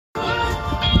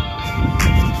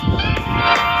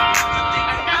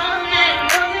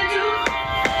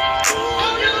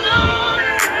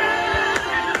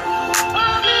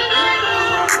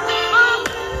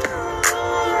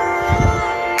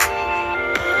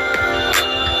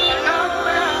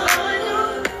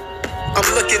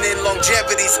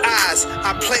longevity's eyes.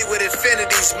 I play with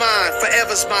infinity's mind.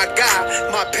 Forever's my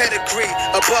God, my pedigree.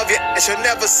 Above you, as you'll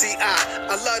never see.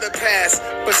 I love the past,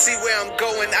 but see where I'm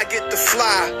going, I get to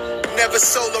fly. Never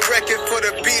sold a record for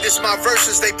the beat, it's my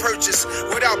verses they purchase.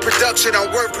 Without production,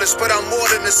 I'm worthless, but I'm more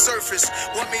than the surface.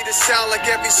 Want me to sound like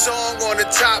every song on the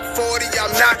top 40?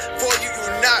 I'm not for you,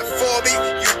 you not for me,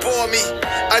 you bore me.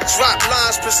 I drop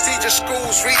lines, prestigious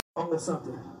schools, read. Or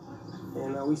something.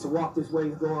 And we used to walk this way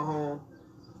going home.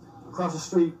 Across the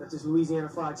street at this Louisiana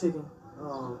fried chicken.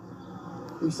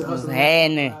 We used to hustle.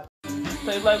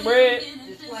 Tastes like bread.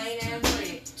 Just plain ass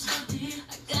bread.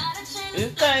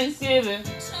 It's Thanksgiving.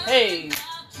 Hey.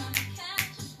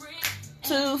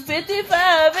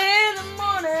 2:55 in the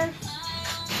morning.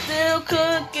 Still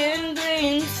cooking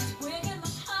greens.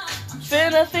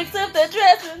 Finna fix up that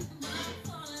dressing.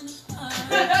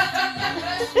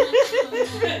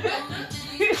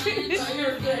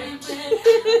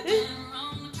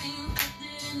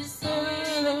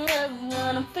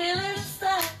 I'm feeling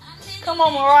inside. Come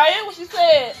on, Mariah. What she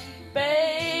said?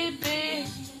 Baby.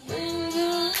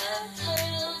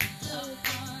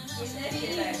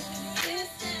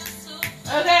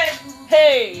 Okay.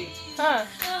 Hey. Huh.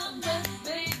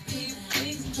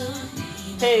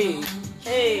 Hey.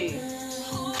 Hey.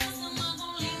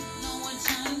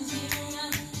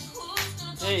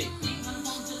 Hey.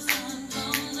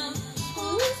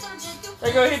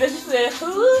 That girl here that she said,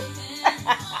 who?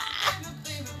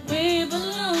 We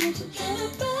belong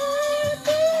together,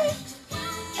 baby.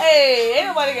 Hey, ain't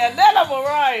nobody got that on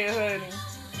Mariah, honey.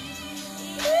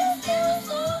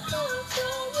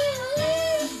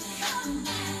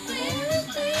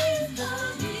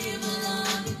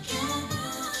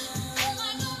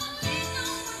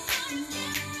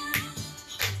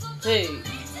 Hey,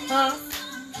 huh?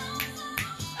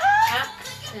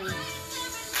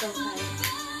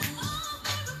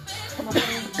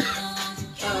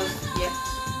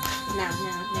 Yeah.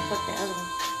 No, fuck that other one.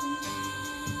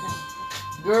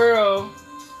 Girl.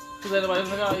 Is that nobody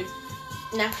gonna call you?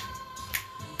 No.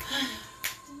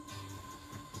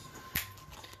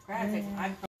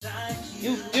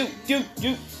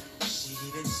 You.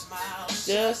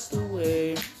 Just the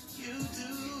way you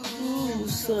do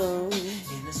so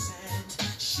innocent.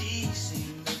 She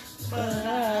seemed, but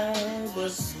I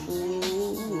was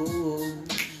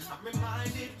fooled. I'm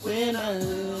reminded when I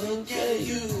look at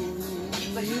you.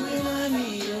 You remind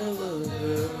me of a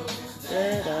girl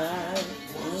that I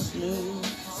once knew.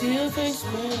 See your face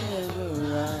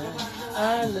whenever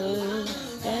I look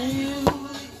at you.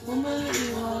 Won't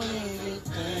believe all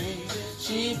everything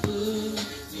she put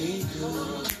me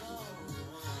through.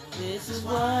 This is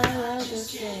why I just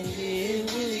can't get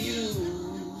with you.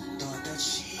 Thought that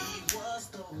she was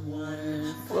the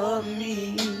one for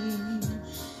me.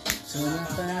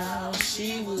 Turns out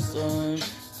she was on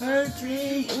her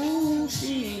dream. Ooh,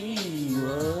 she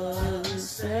was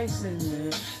sexing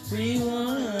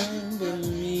everyone but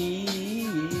me.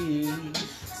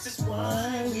 This is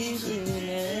why we will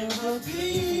never be.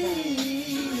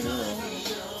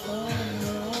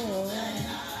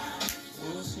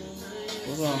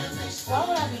 What's wrong? Why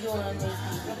would I be doing this?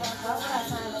 Why would I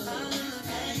sign up?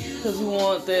 Because we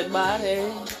want that body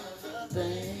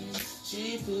thing.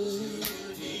 She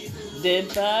put that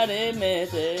body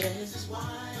method.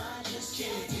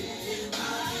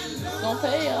 Gonna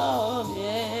pay off,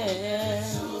 yeah.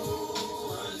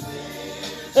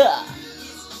 So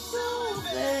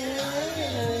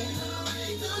bad.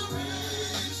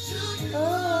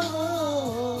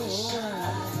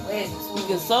 You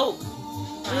can soak.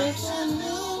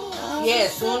 Yeah,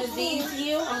 as soon as these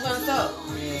heal, I'm gonna soak.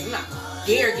 I'm not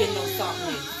dare getting no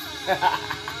softness.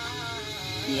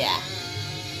 Yeah.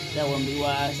 That wouldn't be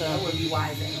wise, huh? That wouldn't be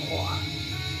wise anymore.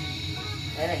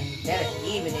 That ain't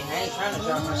even it. I ain't trying to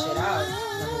drop my shit out.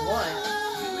 Number one.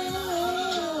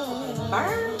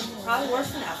 Burn? Probably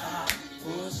worse than alcohol.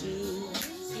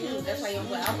 That's why you don't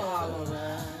put alcohol on it.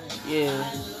 Yeah.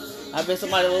 I bet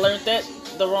somebody learned that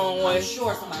the wrong way. I'm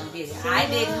sure somebody did it. I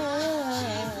didn't.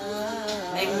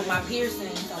 Maybe with my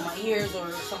piercings on my ears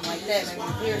or something like that. Maybe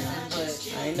with piercing, but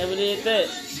I ain't never did that.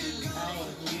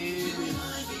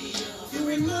 You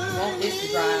want this to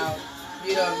dry out.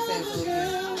 You know what I'm saying?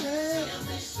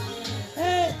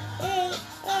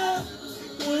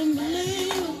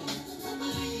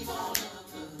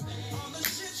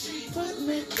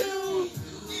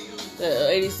 That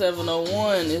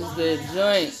 8701 is the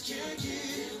joint.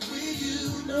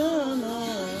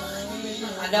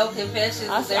 I know Confessions.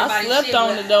 I slept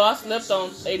on it though. I slept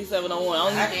on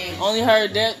 8701. Only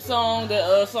heard that song,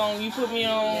 that song you put me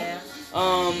on. Yeah.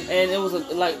 And it was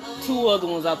like 2 other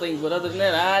ones, I think. But other than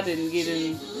that, I didn't get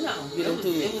into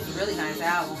it. It was a really nice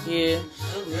album. Yeah. It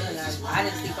was really nice. I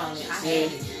didn't sleep on it. I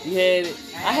had it. You had it.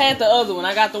 I had the other one.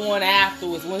 I got the one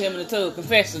afterwards with him in the tub,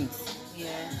 Confessions. Yeah.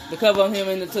 The cover of him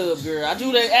in the tub, girl. I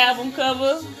drew that album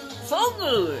cover. So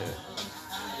good.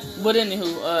 But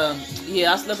anywho,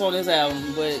 yeah, I slept on this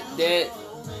album, but that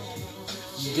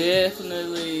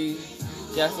definitely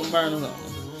got some burners on it.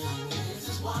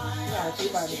 Yeah, two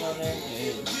burners on there.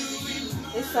 Yeah.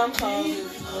 It's some songs,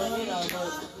 you know,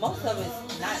 but most of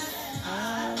it's not. I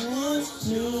want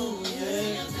you,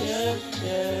 yeah.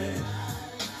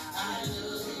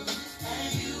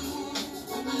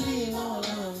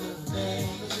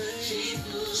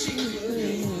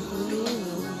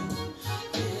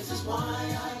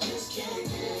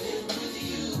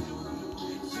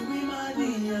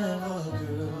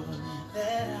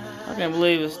 I can't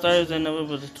believe it's Thursday,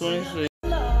 November the 26th.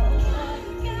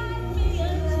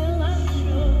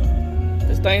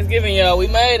 It's Thanksgiving, y'all. We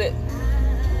made it.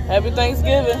 Happy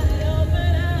Thanksgiving.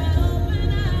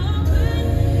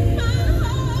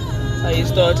 How you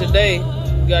start today.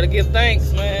 You gotta give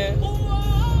thanks, man.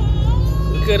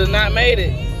 We could have not made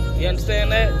it. You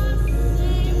understand that?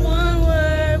 One word.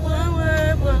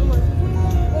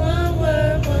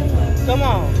 Come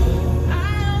on.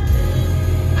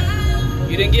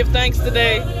 You didn't give thanks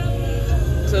today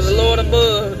to the Lord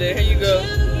above. There you go.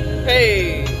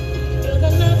 Hey. You're the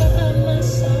lover of my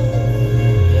soul.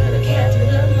 You're the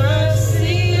captain of my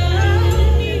sea.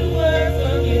 I need a word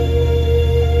from you.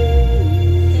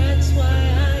 That's why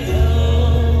I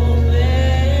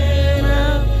open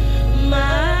up my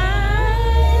heart.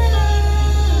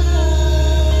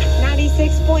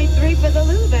 96.3 for the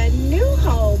Lou, the new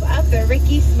home of the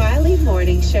Ricky Smiley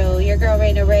Morning Show. Your girl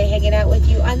Raina Ray hanging out with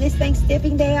you on this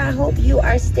Thanksgiving Day. I hope you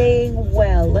are staying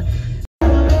well.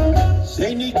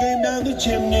 Satan came down the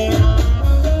chimney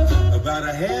about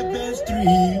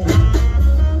 3:30.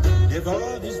 Left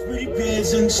all these pretty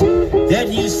peasants that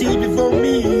you see before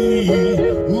me.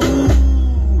 Ooh,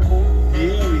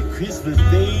 Merry Christmas,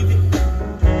 baby.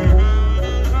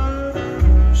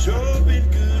 Sure been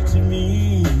good to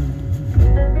me.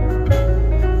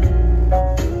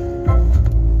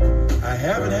 I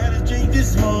haven't had a drink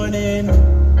this morning.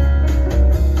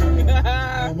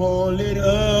 I'm all lit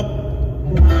up.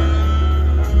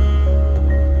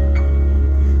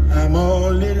 I'm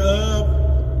all lit up.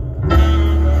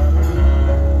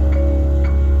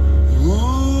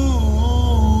 Ooh,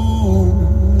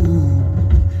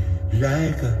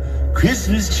 like a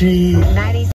Christmas tree.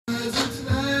 90.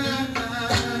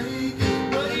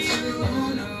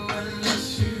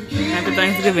 Happy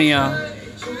Thanksgiving, y'all.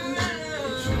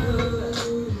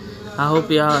 I hope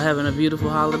y'all having a beautiful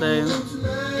holiday.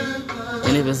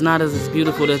 And if it's not as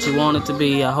beautiful that you want it to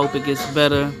be, I hope it gets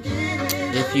better.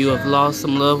 If you have lost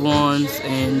some loved ones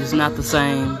and it's not the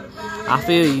same, I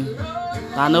feel you.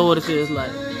 I know what it feels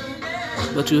like.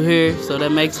 But you're here, so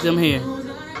that makes them here.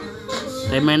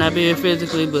 They may not be here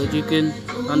physically, but you can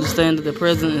understand that the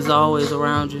present is always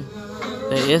around you.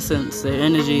 Their essence, their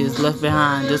energy is left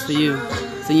behind just for you.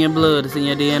 It's in your blood, it's in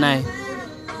your DNA.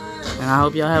 And I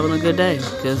hope y'all having a good day,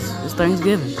 because it's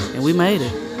Thanksgiving, and we made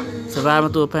it.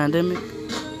 Surviving through a pandemic.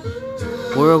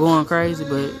 World going crazy,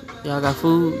 but y'all got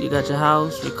food, you got your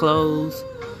house, your clothes,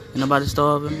 and nobody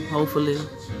starving, hopefully.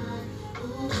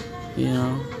 You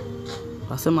know,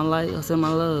 I send my light, I send my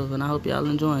love, and I hope y'all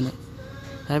enjoying it.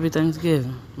 Happy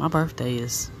Thanksgiving. My birthday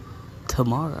is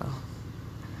tomorrow.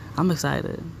 I'm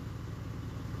excited.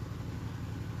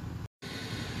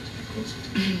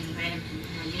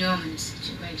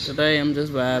 Today I'm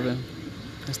just vibing.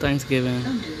 It's Thanksgiving.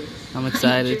 I'm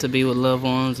excited to be with loved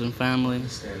ones and family.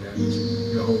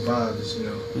 The whole vibe is,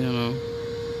 You know.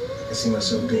 I see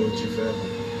myself being with you forever.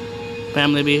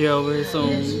 Family be here over here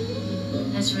soon.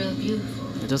 That's real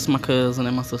beautiful. Just my cousin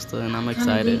and my sister, and I'm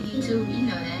excited. You too, you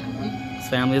know that.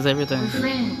 Family is everything. We're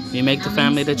friends. You make the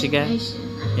family that you got.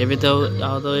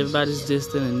 Although everybody's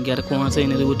distant and you got to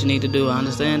quarantine and do what you need to do, I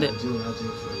understand it. It's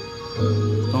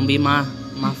gonna be my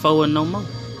foe and no more.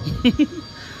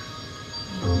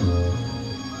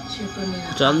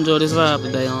 But y'all enjoy this vibe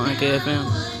today on NKFM.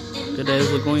 Good days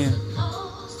with Gwen.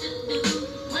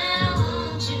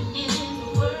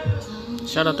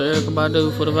 Shout out to Erica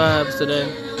Badu for the vibes today.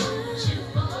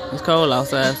 It's cold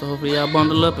outside, so hopefully y'all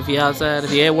bundle up if you're outside.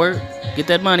 If you're at work, get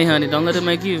that money, honey. Don't let it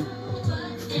make you.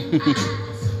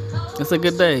 It's a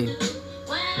good day.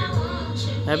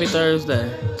 Happy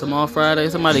Thursday. Tomorrow Friday,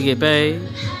 somebody get paid.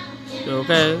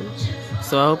 Okay?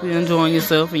 So I hope you're enjoying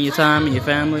yourself and your time and your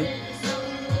family.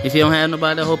 If you don't have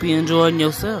nobody, I hope you're enjoying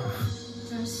yourself.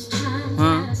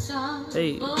 Huh?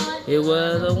 Hey. It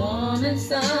was a warm and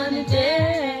sunny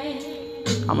day.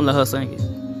 I'm gonna let her sing it.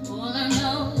 All I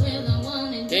know is I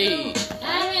wanna do. Hey. I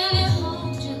really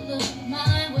hope you look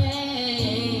my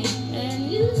way.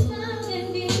 And you smile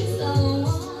and be so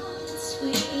warm and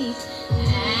sweet. I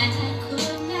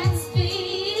could not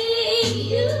speak.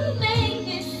 You make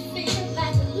me feel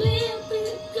like a little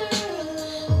bit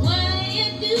girl. What you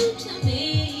do to me?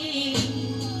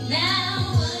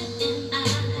 Now what am I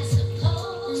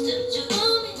supposed to do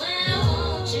when I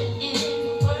want you in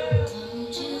the world?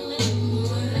 Want you in the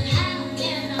world? How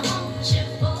can I want you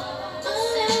for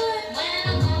myself when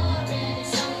I'm already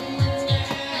someone's girl?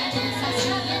 I guess I'll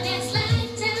see you next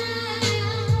lifetime.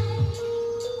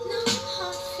 No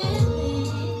hard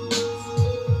feelings.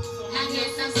 I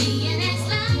guess I'll see you next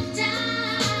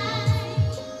lifetime.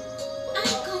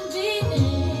 I'm gonna be there.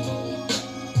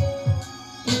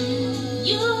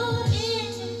 Your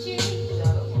energy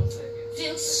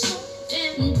feels so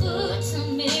damn good to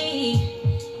me.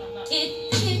 It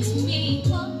picks me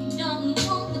up, you don't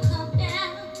want to come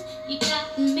down. You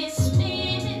got me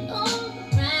spinning all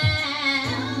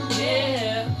around.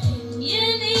 Yeah. You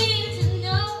need to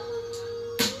know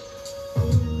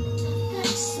I've got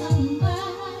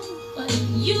somebody, but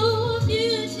you're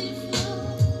beautiful.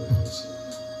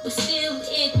 But still,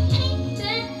 it ain't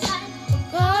that type of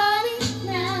party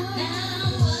now. Now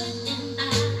what am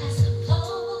I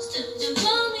supposed to do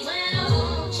when I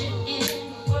want you in the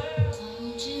world?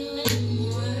 Want you in the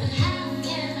world? How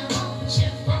can I want you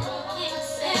for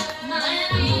yourself, my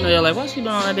You know, you're like, why she doing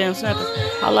all that damn snapping?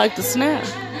 I like to snap.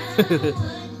 What am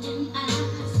I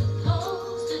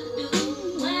supposed to do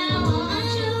when I want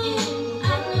you in? I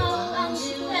know I'm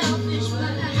selfish,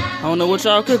 but I don't know what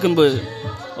y'all cooking, but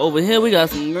over here we got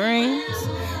some greens,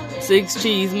 6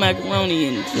 cheese macaroni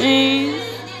and cheese,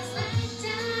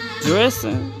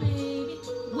 dressing,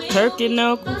 turkey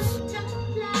knuckles.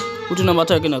 What you know about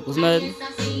turkey knuckles? Nothing.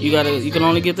 You can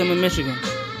only get them in Michigan.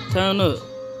 Turn up.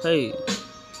 Hey.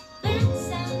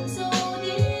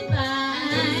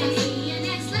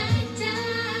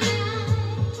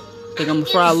 Think I'm gonna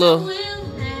fry a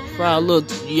little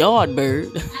yard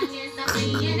bird.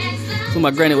 That's what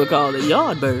my granny would call it,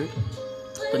 yard bird.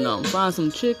 But no, I'm frying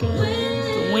some chicken,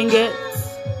 some wingettes.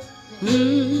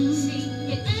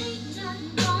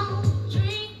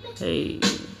 Hey.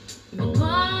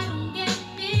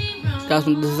 Got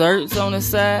some desserts on the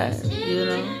side, you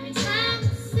know.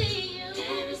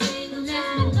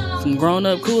 Some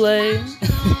grown-up Kool-Aid.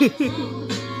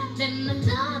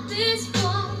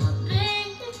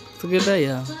 It's a good day,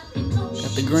 y'all.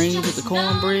 Got the greens with the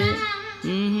cornbread.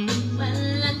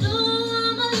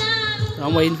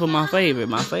 I'm waiting for my favorite.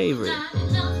 My favorite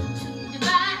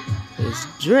is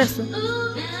dressing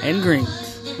and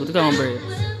greens with the cornbread.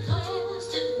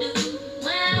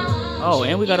 Oh,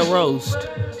 and we got a roast.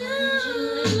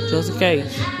 Just in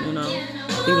case, you know.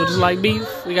 People just like beef.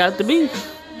 We got the beef.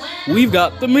 We've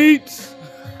got the meats.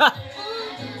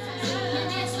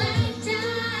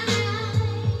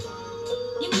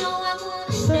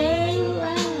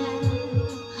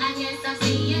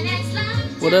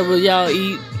 Whatever y'all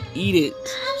eat it.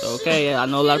 Okay, I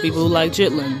know a lot of people who like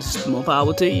chitlins. More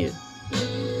power to you.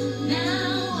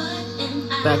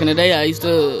 Back in the day, I used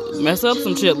to mess up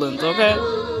some chitlins, okay?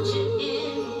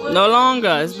 No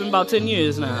longer. It's been about 10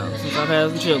 years now since I've had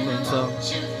some chitlins, so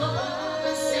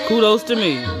kudos to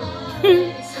me.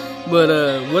 But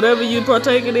whatever you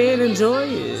partaking in, enjoy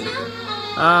it.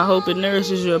 I hope it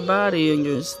nourishes your body and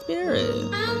your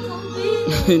spirit.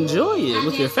 Enjoy it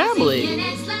with your family.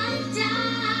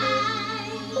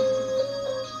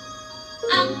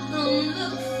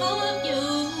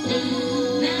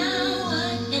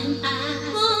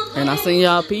 And I send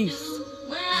y'all peace.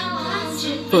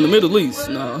 From the Middle East,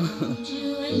 no.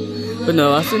 But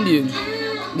no, I send you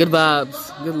good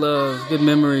vibes, good love, good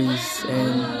memories,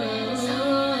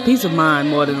 and peace of mind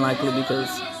more than likely, because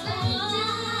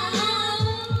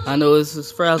I know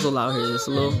it's frazzled out here. It's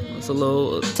a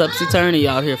little topsy-turvy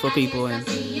out here for people, and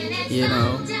you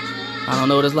know, I don't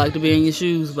know what it's like to be in your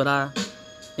shoes, but I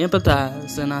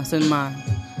empathize, and I send my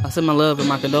love and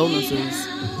my condolences,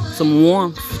 some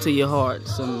warmth to your heart,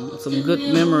 some good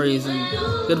memories and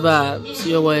good vibes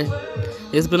your way.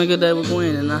 It's been a good day with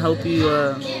Gwen, and I hope you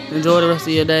enjoy the rest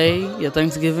of your day, your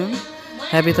Thanksgiving.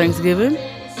 Happy Thanksgiving,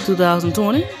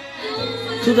 2020.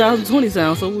 2020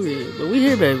 sounds so weird, but we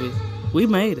here, baby. We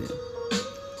made it.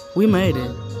 We made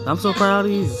it. I'm so proud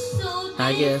of you.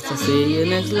 I guess I'll see you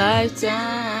next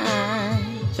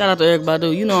lifetime. Shout out to Eric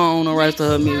Badu. You know I own no rights to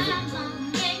her music.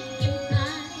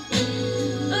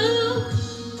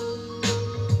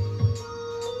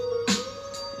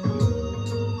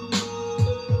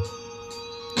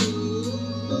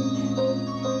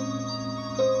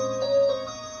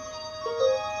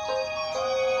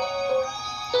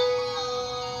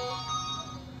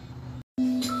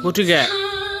 What you got?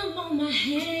 Time on my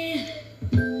hand.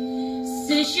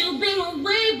 Since you been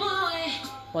away, boy,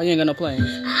 Why you ain't got no plans? I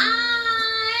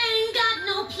ain't got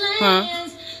no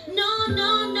plans. No.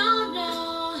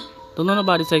 Don't let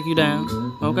nobody take you down,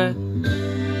 okay?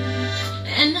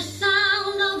 And the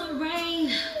sound of the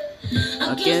rain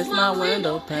Against my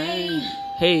window pane.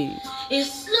 Hey,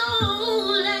 it's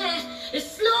slowly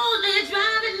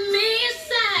driving me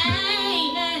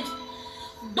insane.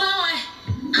 Boy,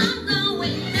 I'm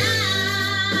going down.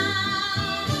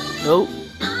 nope.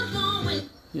 I'm going.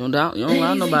 You don't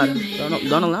allow nobody.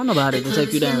 Don't allow nobody to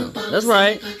take you down. That's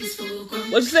right.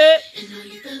 What you said?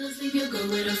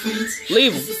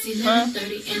 Leave him. Huh?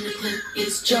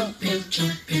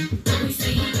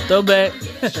 Throw back.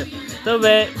 Throw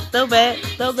back.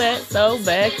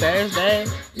 Thursday.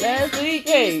 Last week,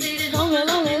 hey.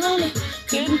 Lonely.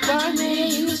 Couldn't find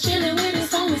me. He was chilling with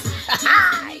his homies.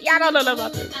 Y'all don't know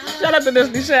about this. Shout out to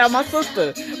Destiny Child, my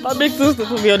sister. My big sister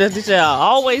put me on Destiny Child.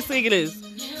 Always singing this.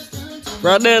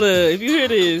 Ronetta, if you hear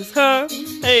this, huh?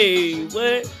 Hey,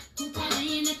 what?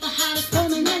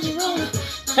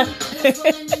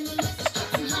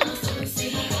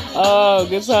 Oh,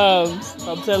 good times.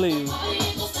 I'm telling you.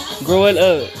 Growing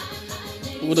up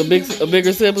with a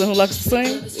bigger sibling who likes to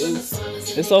sing,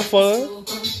 it's so fun.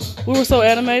 We were so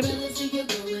animated.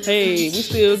 Hey, we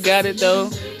still got it though.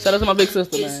 Shout out to my big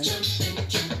sister, man.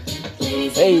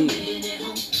 Hey.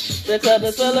 The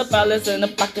toilet palace in the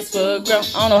pockets for a girl.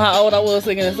 I don't know how old I was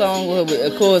singing this song, but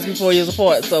of course we 4 years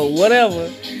apart, so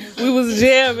whatever. We was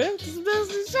jamming.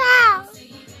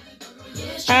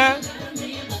 Huh?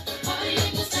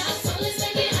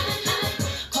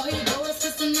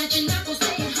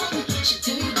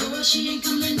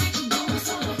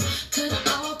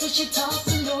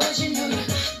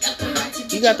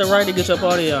 You got the right to get your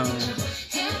party on.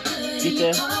 Get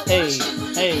your,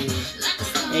 hey.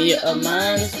 And your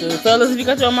Armani suit. Fellas, if you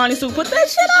got your Armani suit, put that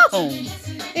shit on.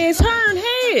 And turn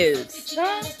heads.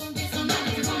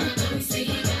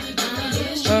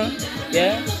 Huh?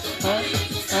 Yeah? Huh?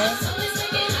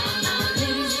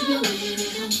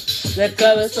 That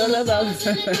color's all about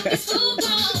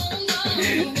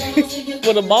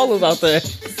for the ballers out there.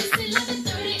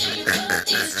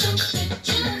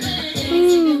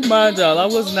 Mind y'all, I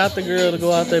was not the girl to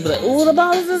go out there and be like, ooh, the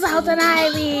ballers is out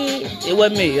tonight, me. It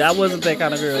wasn't me. I wasn't that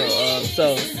kind of girl.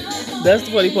 So that's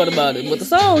the funny part about it. But the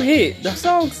song hit. The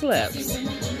song slaps.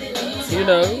 You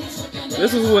know,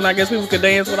 this was when I guess people could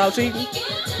dance without cheating.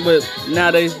 But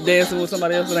nowadays, dancing with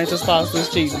somebody else that ain't your spouse is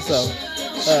cheating. So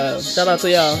shout out to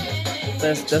y'all.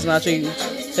 That's not cheating.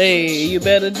 Hey, you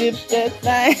better dip that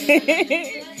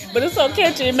thing. But it's so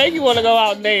catchy. It make you want to go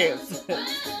out and dance.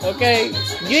 Okay?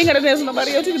 You ain't got to dance with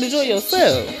nobody else. You can enjoy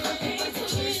yourself.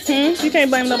 You can't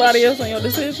blame nobody else on your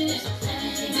decisions.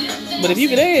 But if you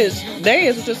can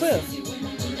dance with yourself. You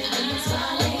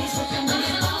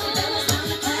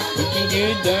can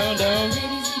get down.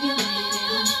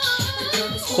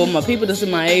 For my people that's in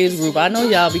my age group, I know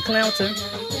y'all be clowning.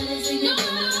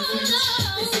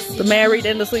 The married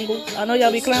and the single. I know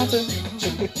y'all be clowning.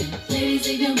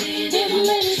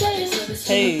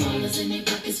 Hey.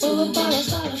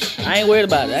 I ain't worried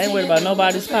about it. I ain't worried about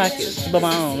nobody's pockets but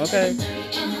my own, okay?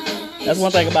 That's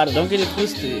one thing about it. Don't get it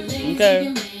twisted,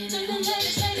 okay?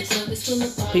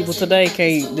 People today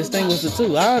can't distinguish the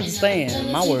two. I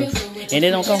understand my worth. And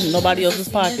it don't come from nobody else's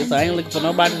pockets. I ain't looking for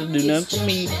nobody to do nothing for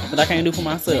me that I can't do for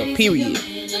myself, period.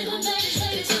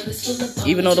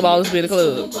 Even though the ball is be in the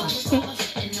club.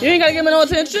 You ain't gotta give me no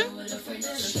attention.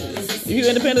 If you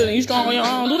independent and you strong on your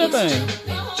own, do that thing.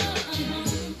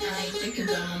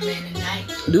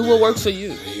 Do what works for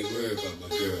you.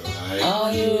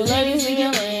 All you ladies in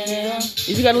your man.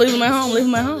 If you gotta leave them at home, leave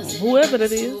them at home. Whoever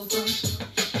that is.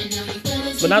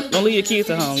 But don't leave your kids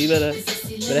at home. You better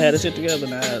have the shit together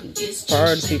now.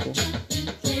 Priorities people.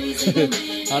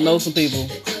 I know some people.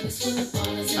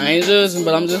 I ain't judging,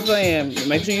 but I'm just saying,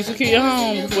 make sure you secure your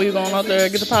home before you going out there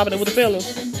and get the popping with the fellas.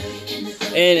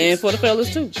 And for the fellas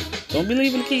too. Don't be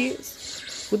leaving the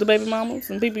kids with the baby mamas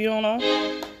and people you don't know.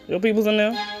 Your people's in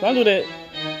there. Don't do that.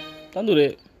 Don't do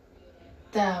that.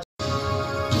 I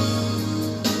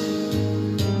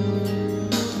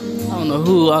don't know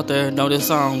who out there know this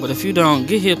song, but if you don't,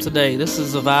 get hip today. This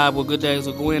is a vibe with Good Days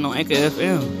with Gwen on Anchor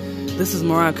FM. This is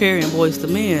Mariah Carey and Boys to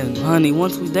Men. Honey,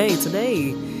 one sweet day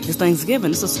today. It's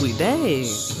Thanksgiving. It's a sweet day.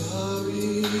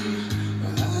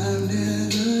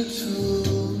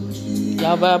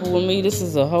 Y'all vibing with me? This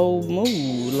is a whole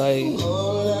mood. Like,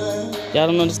 y'all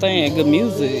don't understand. Good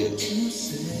music.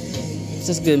 It's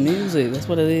just good music. That's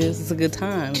what it is. It's a good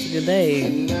time. It's a good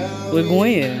day. With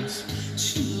Gwen.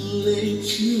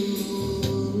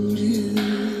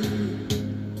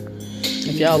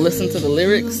 y'all listen to the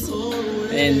lyrics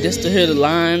and just to hear the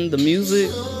line, the music,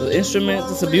 the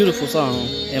instruments, it's a beautiful song.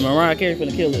 And Mariah Carey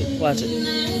finna kill it. Watch it.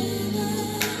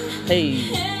 Hey.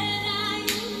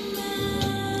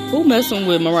 Who messing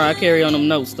with Mariah Carey on them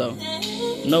notes though?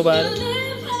 Nobody?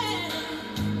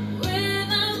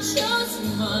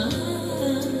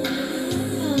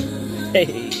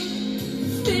 Hey.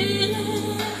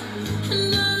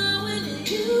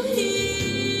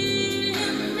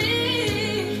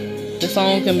 This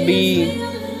song can be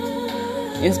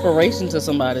inspiration to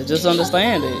somebody. Just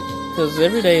understand it. Because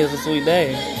every day is a sweet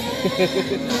day.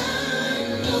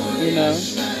 You know?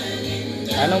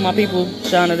 I know my people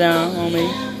shining down on me. You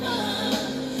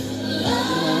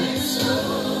know?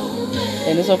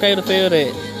 And it's okay to feel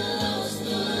that.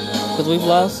 Because we've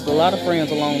lost a lot of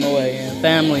friends along the way. And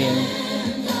family.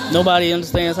 And nobody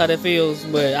understands how that feels.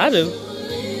 But I do.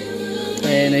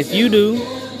 And if you do,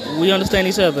 we understand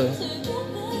each other.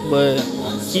 But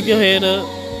keep your head up,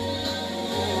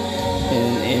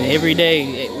 and every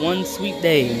day, one sweet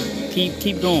day,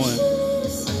 keep going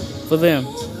for them.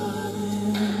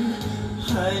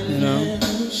 You know,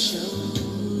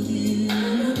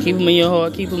 keep them in your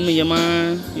heart, keep them in your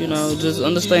mind. You know, just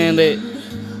understand that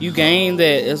you gain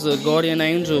that as a guardian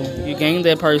angel. You gain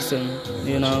that person.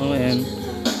 You know, and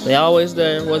they always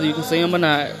there, whether you can see them or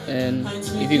not. And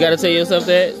if you got to tell yourself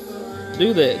that,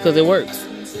 do that because it works.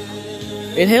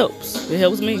 It helps. It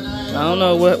helps me. I don't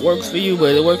know what works for you,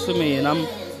 but it works for me, and I'm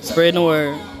spreading the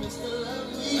word.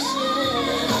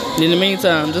 In the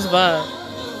meantime, just vibe.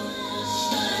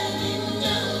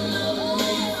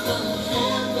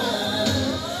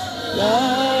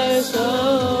 Like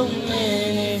so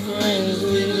many friends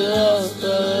we lost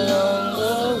along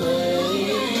the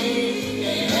way,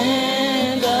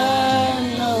 and I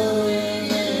know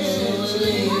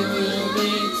eventually we'll be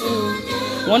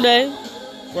too. One day,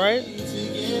 right?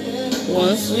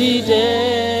 One sweet day.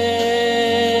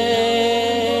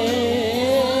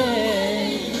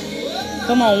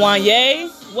 Come on, Wanye.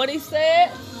 What he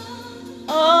said?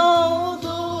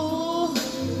 Although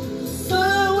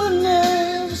sun will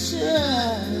never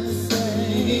shine.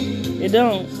 It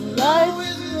don't. Life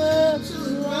is much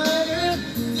brighter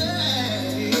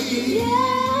day.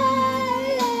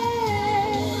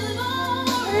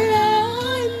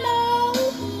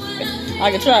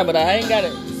 I can try, but I ain't got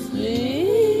it.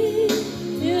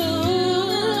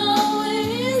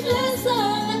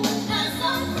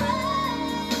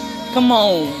 Come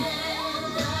on.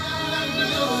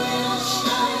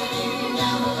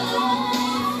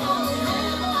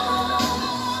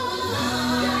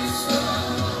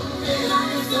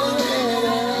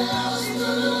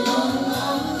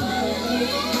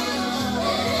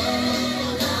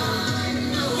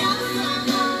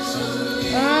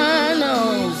 I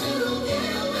know.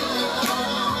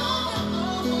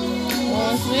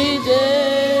 One sweet day.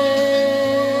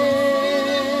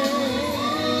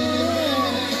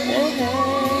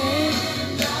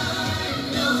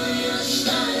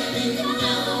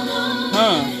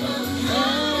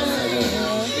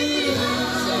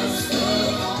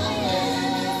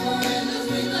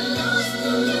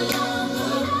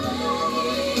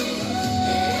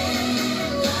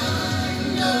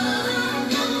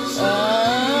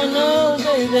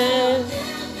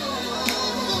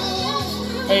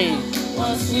 Hey,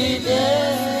 one sweet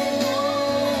day.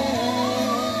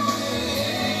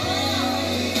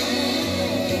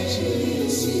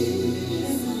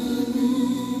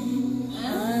 I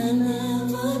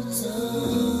never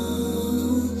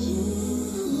told you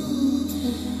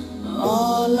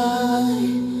all I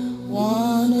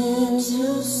wanted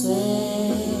to say.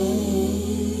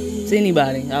 To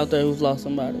anybody out there who's lost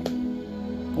somebody,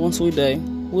 one sweet day,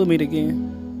 we'll meet again.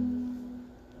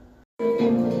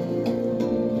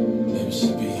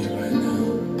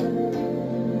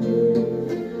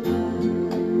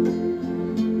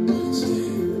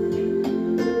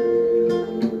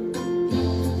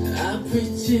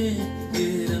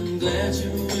 I'm glad you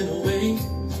went away.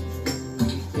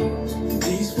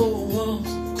 These four walls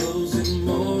closing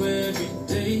more every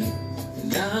day,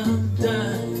 and I'm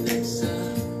dying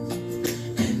inside,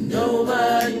 and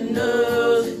nobody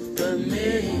knows it but me.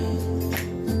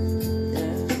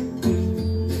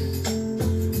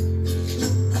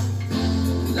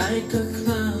 Like a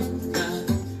clown, I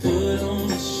put on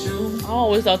a show. I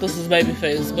always thought this was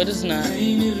Babyface, but it's not.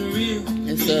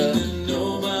 It's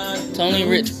Tony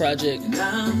Rich project.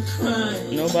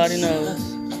 Nobody knows.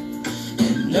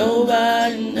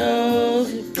 Nobody knows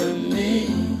it but me.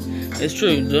 It's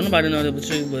true. Don't nobody know that but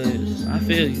you, but I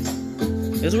feel you.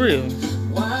 It's real.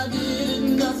 Why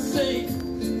didn't I say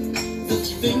the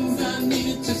things I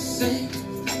needed to say?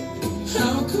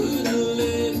 How could I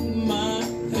let my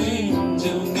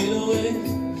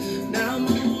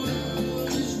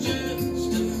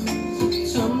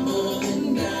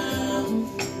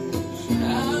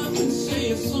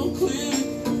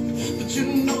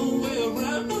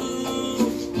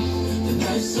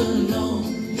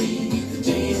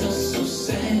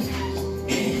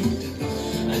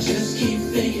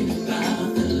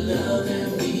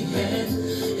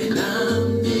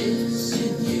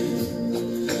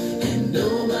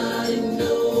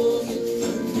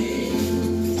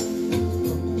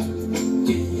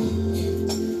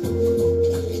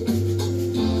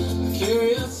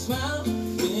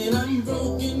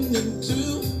listening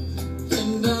to.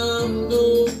 And I'm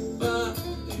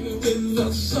nobody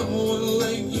without someone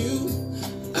like you.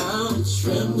 I'm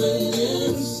trembling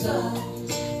inside,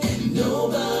 and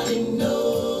nobody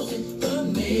knows it but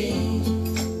me.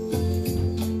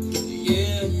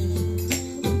 Yeah.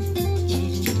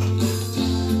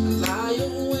 Lie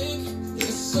awake,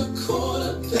 it's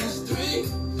 3:15.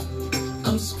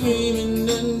 I'm screaming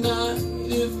at night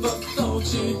if I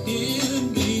thought you'd hear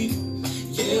me.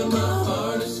 Yeah, my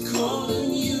heart is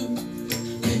calling you,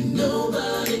 and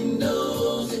nobody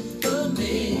knows it but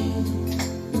me.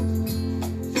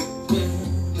 Yeah.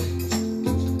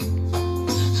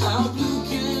 How blue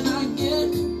can I get?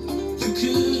 You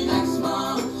could ask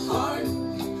my heart.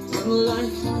 But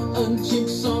like a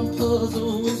jigsaw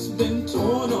puzzle, it's been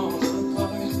torn all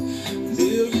apart.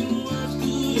 Million words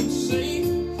couldn't say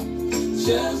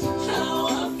just how I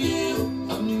feel.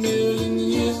 A million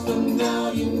years from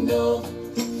now, you know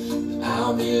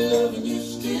I'll be loving you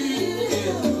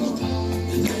still.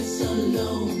 The nights are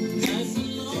lonely, days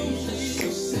are so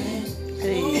sad.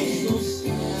 So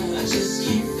sad. I just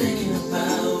keep thinking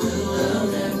about the love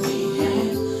that we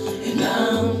had, and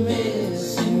I'm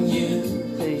missing you.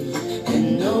 And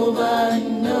nobody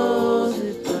knows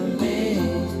it but me.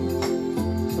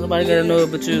 Nobody gotta know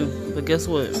it but you. But guess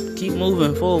what? Keep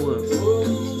moving forward.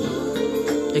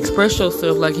 Express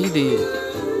yourself like he did.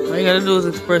 All you gotta do is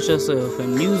express yourself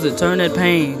and use it. Turn that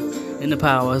pain into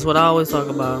power. That's what I always talk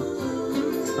about.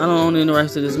 I don't own any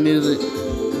rights to this music.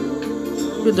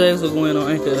 Good days with Gwen on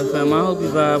Anchor FM. I hope you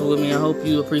vibe with me. I hope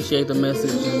you appreciate the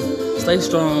message. And stay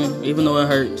strong, even though it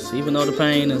hurts. Even though the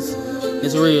pain is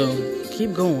real.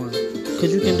 Keep going,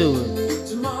 because you can do it.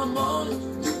 Tomorrow morning,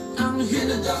 I'm hitting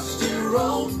the dusty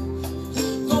road.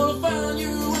 Gonna find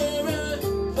you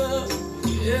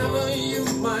wherever you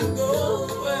might go.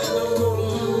 And I'm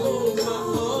gonna hold my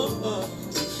heart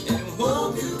and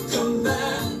hope you come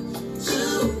back to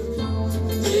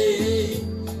me.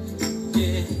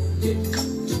 Yeah, yeah.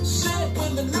 Say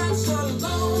when the nights are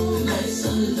long, days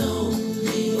are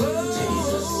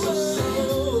so sad.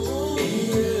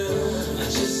 Yeah. I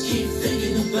just keep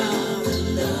thinking about the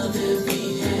love that we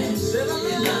had,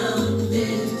 and I'm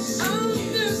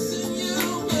missing you,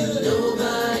 and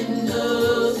nobody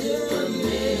knows it but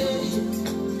me.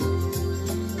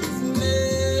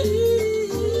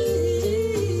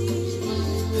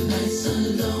 The nights are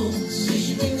long,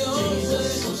 days are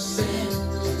so sad.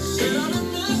 I'm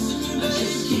missing you, I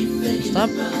just keep thinking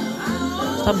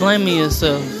Stop blaming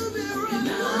yourself.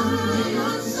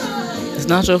 It's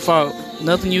not your fault.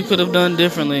 Nothing you could have done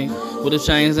differently would have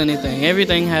changed anything.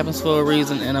 Everything happens for a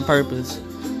reason and a purpose.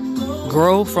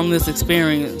 Grow from this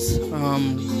experience.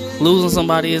 Losing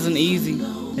somebody isn't easy.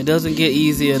 It doesn't get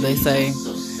easier, they say.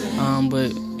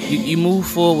 But you move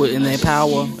forward in that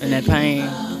power and that pain.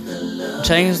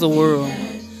 Change the world.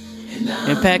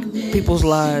 Impact people's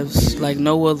lives like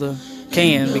no other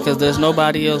can, because there's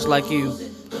nobody else like you.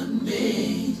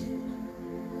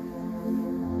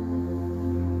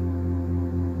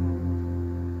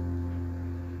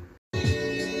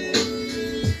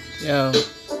 Yo,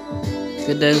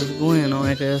 good day with Gwen on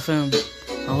Anchor FM.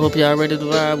 I hope y'all ready to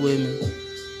vibe with me.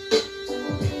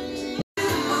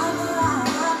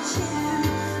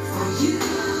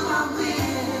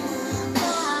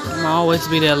 I'ma always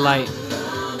be that light.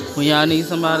 When y'all need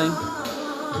somebody,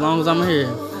 as long as I'm here,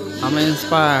 I'ma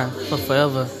inspire for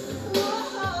forever.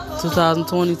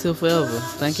 2020 till forever.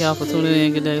 Thank y'all for tuning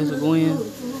in. Good days with Gwen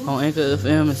on Anchor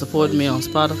FM and supporting me on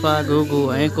Spotify,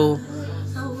 Google, Anchor,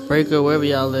 Breaker, wherever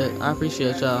y'all at. I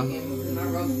appreciate y'all.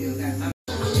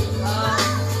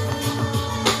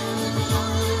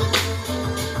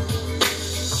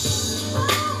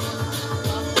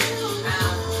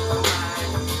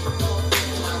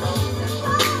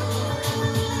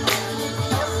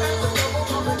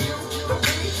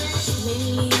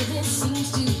 Lately there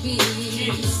seems to be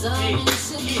some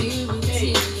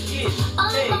insecurity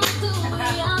about the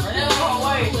way I feel,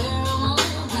 where I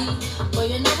wanna be. But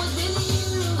you know it's really you.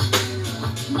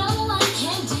 No one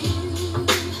can do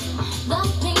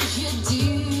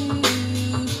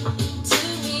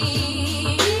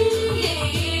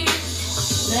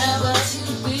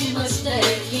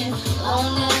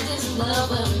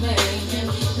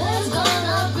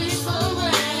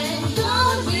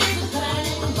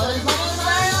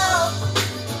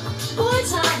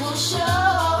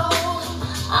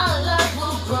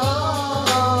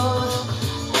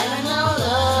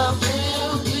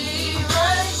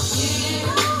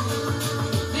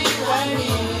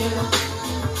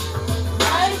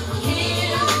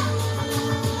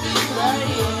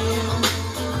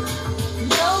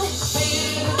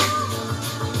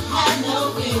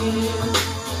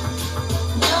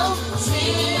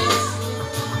tears.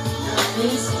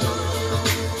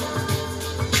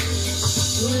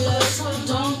 True love, so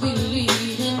don't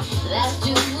believe it. That's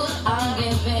just what I'm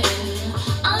giving.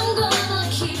 I'm gonna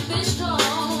keep it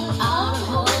strong. I'll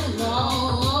hold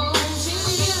on to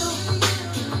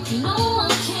you. No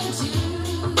one can do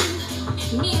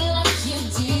me like you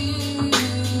do.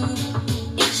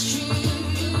 It's true.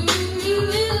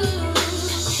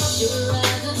 Sure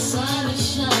as the sun is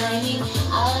shining,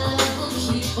 our love will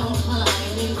keep on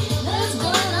climbing. There's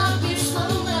gonna be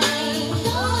some rain,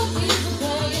 gonna be the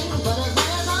pain, but as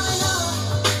long as I'm enough,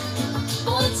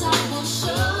 boy, time will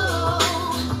show.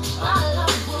 Our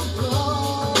love will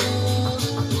grow.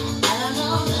 And I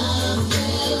know love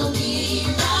will be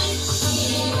right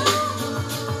here.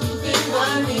 Be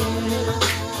right here.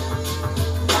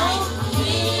 Right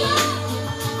here.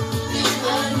 Be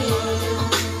right here.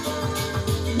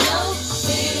 No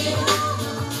fear.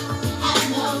 Have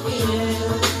no fear.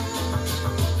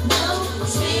 No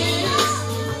tears.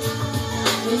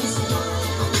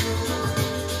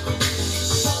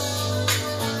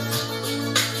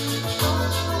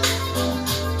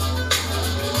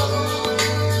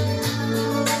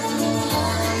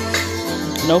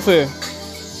 No fear.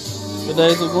 Good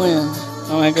days with Gwen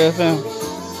on Anchor FM.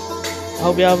 I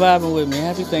hope y'all vibing with me.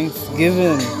 Happy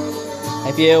Thanksgiving.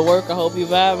 If you're at work, I hope you're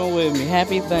vibing with me.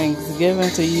 Happy Thanksgiving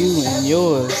to you and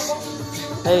yours.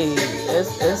 Hey,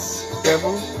 SS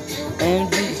Devil and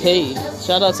V. Hey,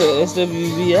 shout out to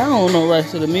SWV. I don't know right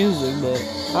to the music, but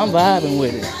I'm vibing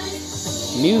with it.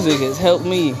 Music has helped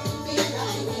me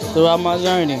throughout my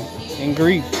journey in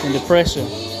grief and depression.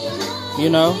 You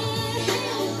know?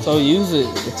 So use it.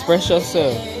 Express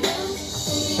yourself.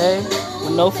 Hey,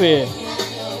 with no fear.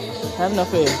 Have no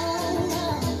fear.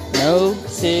 No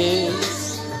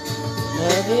tears.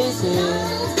 Love is here.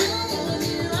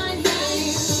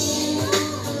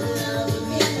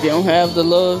 If you don't have the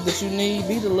love that you need,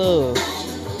 be the love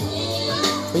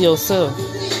for yourself.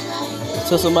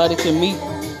 So somebody can meet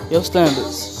your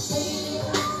standards.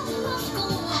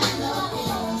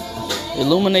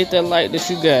 Illuminate that light that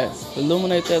you got.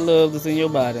 Illuminate that love that's in your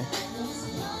body.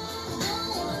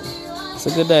 It's a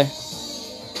good day.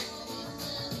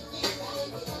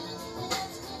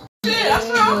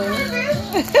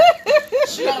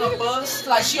 She on a bus,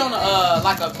 like she on a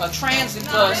like a transit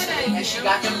bus, and she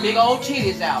got them big old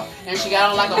titties out, and she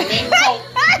got on like a mink coat.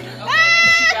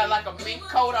 She got like a mink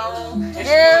coat on, and she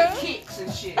doing kicks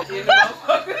and shit. You know,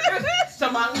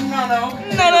 somebody no.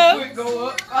 Quick go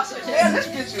up. I said, damn, this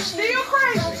bitch is still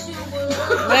crazy.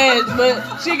 Man,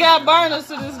 but she got burners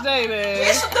to this day, man.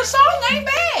 The song ain't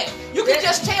bad. You can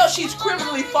just tell she's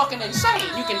criminally fucking insane.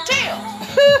 You can tell.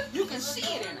 You can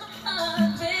see it in her.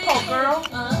 Poor girl.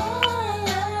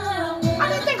 I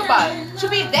didn't think about it. To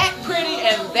be that pretty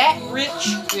and that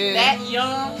rich, that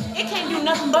young, it can't do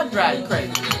nothing but drive you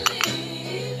crazy.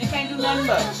 It can't do nothing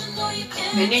but.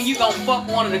 And then you gonna fuck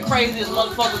one of the craziest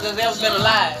motherfuckers that's ever been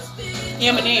alive.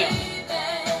 Eminem.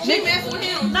 She messed with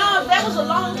him? No, that was a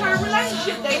long-term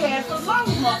relationship they had for the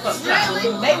longest motherfucker.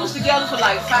 Really? They was together for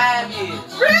like 5 years.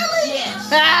 Really? Yes.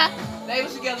 They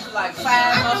was together for like 5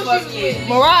 motherfucking years.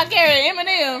 Mariah Carey,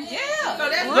 Eminem. Yeah. So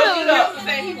that's really? People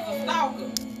saying he was a stalker.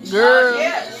 Girl.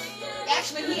 Yes.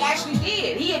 Actually, he actually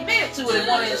did. He admitted to it in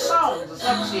one of his songs or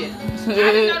some shit. I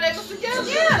didn't know they was together.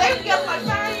 Yeah, they were together like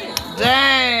 5 years.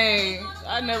 Dang.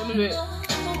 I never knew that.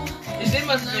 It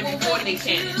must have been before they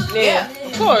came. Yeah,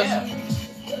 of course. Yeah.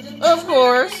 Of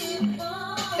course.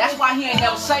 That's why he ain't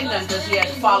never say nothing, because he had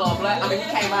to follow a black. I mean, he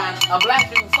came behind a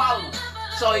black dude following him.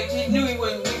 So he knew he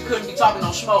couldn't be talking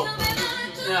no smoke.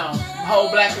 You know, the whole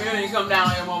black community come down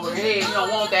on him over here. You don't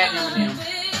want that Eminem.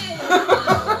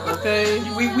 Okay.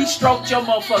 We stroked your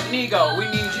motherfucking ego. We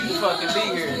need you to fucking be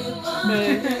here.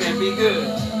 And be good.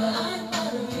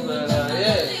 But,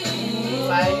 yeah.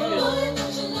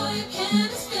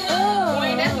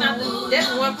 Wait, that's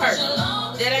one person.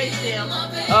 That ain't them.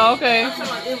 Oh, okay. I'm talking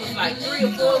about it was like 3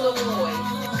 or 4 little boys.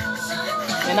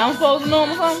 And I'm supposed to know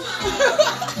them or something?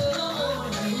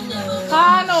 How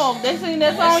I know them? They sing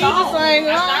that song you just sang. I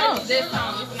thought it was that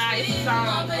song. It's not. It's a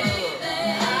song.